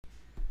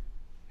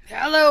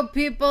Hello,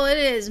 people. It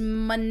is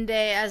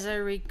Monday as I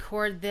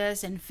record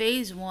this, and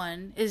phase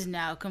one is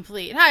now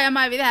complete. Hi, I'm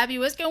Ivy the Happy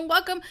Whisker, and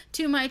welcome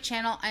to my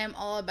channel. I am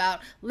all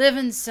about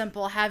living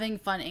simple, having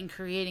fun, and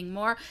creating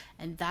more,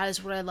 and that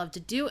is what I love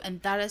to do,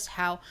 and that is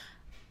how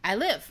I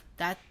live.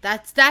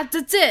 That's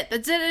it.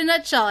 That's it in a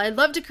nutshell. I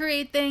love to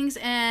create things,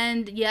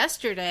 and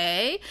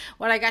yesterday,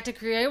 what I got to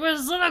create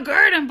was little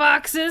garden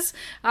boxes.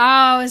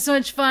 Oh, it was so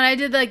much fun. I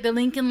did like the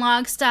Lincoln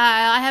Log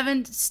style. I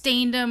haven't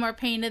stained them or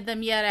painted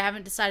them yet. I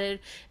haven't decided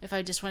if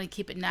I just want to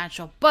keep it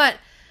natural, but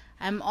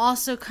I'm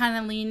also kind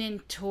of leaning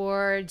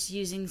towards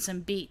using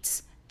some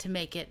beets to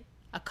make it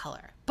a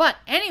color. But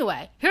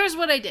anyway, here's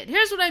what I did.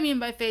 Here's what I mean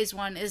by phase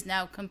one is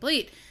now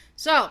complete.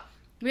 So,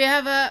 we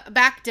have a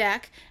back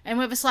deck, and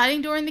we have a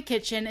sliding door in the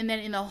kitchen, and then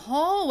in the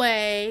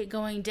hallway,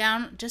 going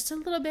down just a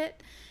little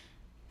bit,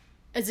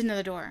 is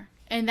another door.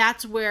 And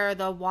that's where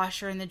the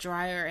washer and the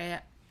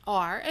dryer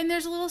are. And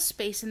there's a little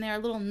space in there, a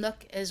little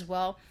nook as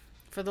well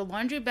for the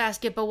laundry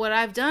basket. But what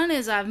I've done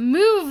is I've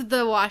moved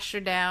the washer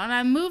down,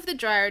 I moved the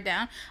dryer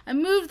down, I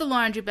moved the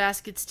laundry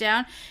baskets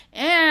down,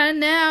 and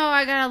now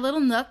I got a little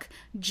nook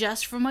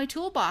just for my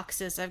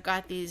toolboxes. I've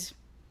got these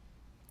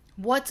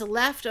what's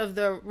left of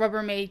the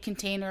Rubbermaid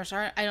containers.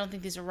 I don't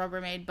think these are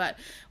Rubbermaid, but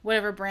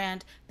whatever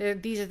brand.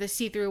 These are the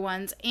see-through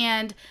ones.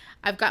 And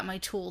I've got my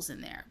tools in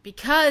there.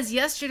 Because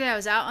yesterday I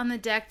was out on the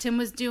deck. Tim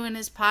was doing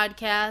his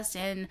podcast.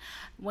 And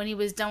when he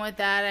was done with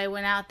that, I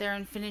went out there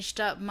and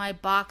finished up my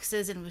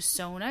boxes. And it was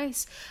so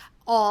nice.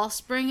 All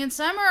spring and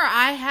summer,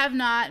 I have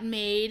not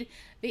made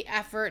the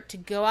effort to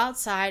go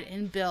outside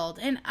and build.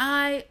 And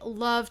I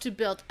love to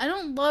build. I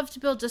don't love to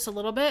build just a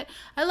little bit.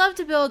 I love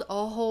to build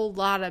a whole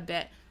lot of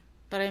it.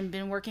 But I've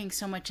been working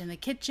so much in the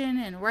kitchen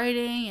and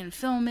writing and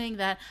filming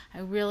that I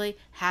really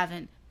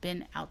haven't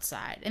been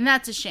outside. And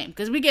that's a shame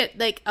because we get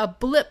like a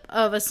blip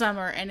of a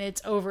summer and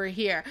it's over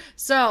here.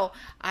 So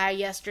I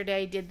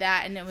yesterday did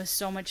that and it was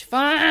so much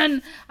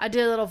fun. I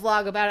did a little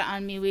vlog about it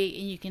on MeWe,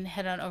 and you can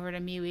head on over to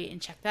MeWe and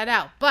check that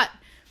out. But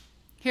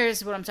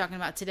here's what I'm talking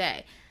about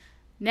today.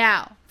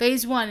 Now,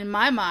 phase one in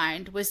my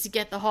mind was to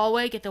get the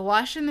hallway, get the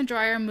washer and the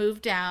dryer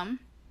moved down.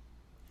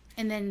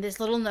 And then this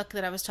little nook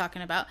that I was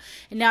talking about.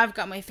 And now I've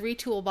got my 3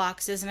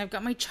 toolboxes, and I've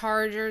got my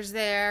chargers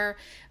there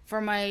for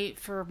my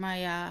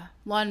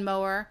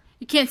lawnmower.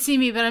 You can't see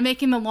me, but I'm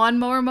making the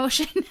lawnmower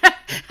motion.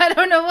 I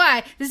don't know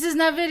why. This is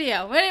not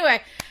video. But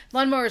anyway,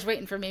 lawnmower's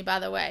waiting for me, by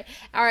the way.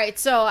 All right,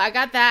 so I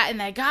got that,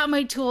 and I got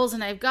my tools,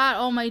 and I've got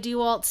all my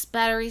DeWalt's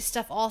battery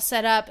stuff all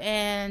set up,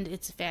 and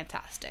it's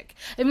fantastic.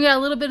 And we got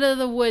a little bit of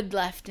the wood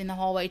left in the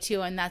hallway,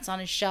 too, and that's on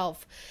a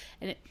shelf.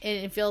 And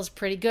it feels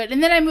pretty good.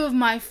 And then I moved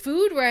my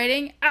food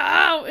writing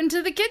out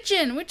into the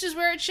kitchen, which is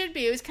where it should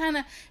be. It was kind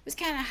of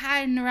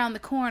hiding around the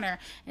corner,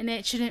 and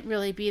it shouldn't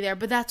really be there.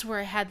 But that's where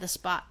I had the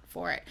spot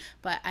for it.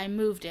 But I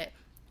moved it.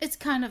 It's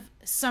kind of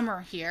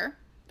summer here,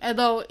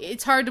 although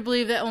it's hard to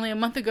believe that only a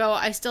month ago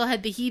I still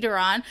had the heater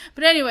on.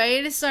 But anyway,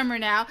 it is summer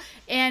now,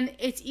 and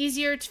it's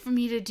easier for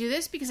me to do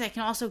this because I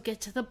can also get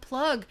to the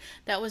plug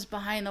that was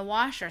behind the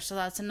washer. So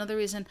that's another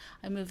reason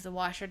I moved the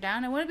washer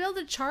down. I want to be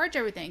able to charge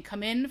everything.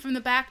 Come in from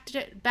the back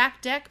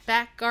deck,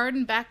 back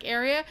garden, back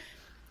area.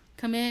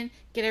 Come in,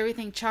 get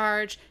everything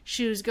charged,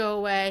 shoes go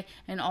away,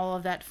 and all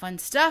of that fun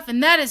stuff.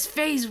 And that is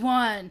phase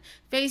one.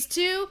 Phase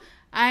two,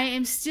 I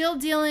am still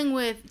dealing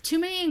with too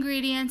many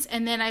ingredients,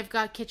 and then I've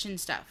got kitchen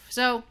stuff.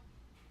 So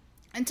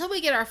until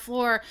we get our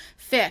floor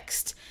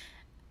fixed,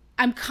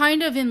 I'm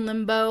kind of in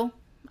limbo.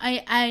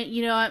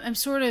 I'm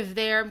sort of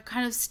there. I'm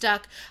kind of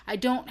stuck. I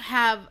don't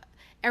have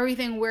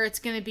everything where it's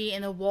going to be,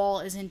 and the wall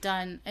isn't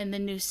done, and the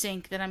new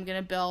sink that I'm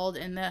going to build,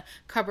 and the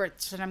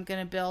cupboards that I'm going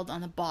to build on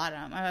the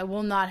bottom. I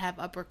will not have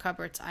upper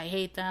cupboards. I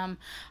hate them.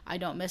 I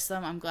don't miss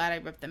them. I'm glad I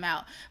ripped them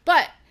out.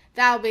 But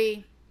that'll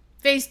be...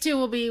 Phase two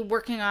will be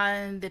working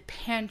on the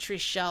pantry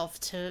shelf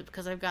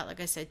because I've got, like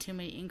I said, too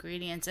many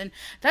ingredients. And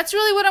that's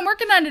really what I'm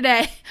working on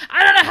today.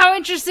 I don't know how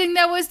interesting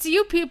that was to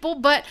you people,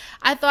 but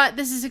I thought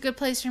this is a good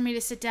place for me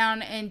to sit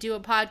down and do a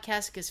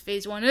podcast because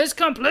phase one is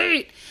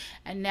complete.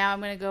 And now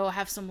I'm going to go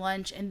have some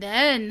lunch, and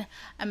then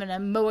I'm going to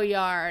mow a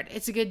yard.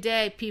 It's a good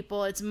day,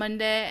 people. It's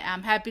Monday.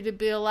 I'm happy to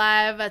be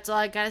alive. That's all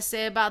I got to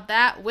say about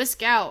that.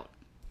 Whisk out.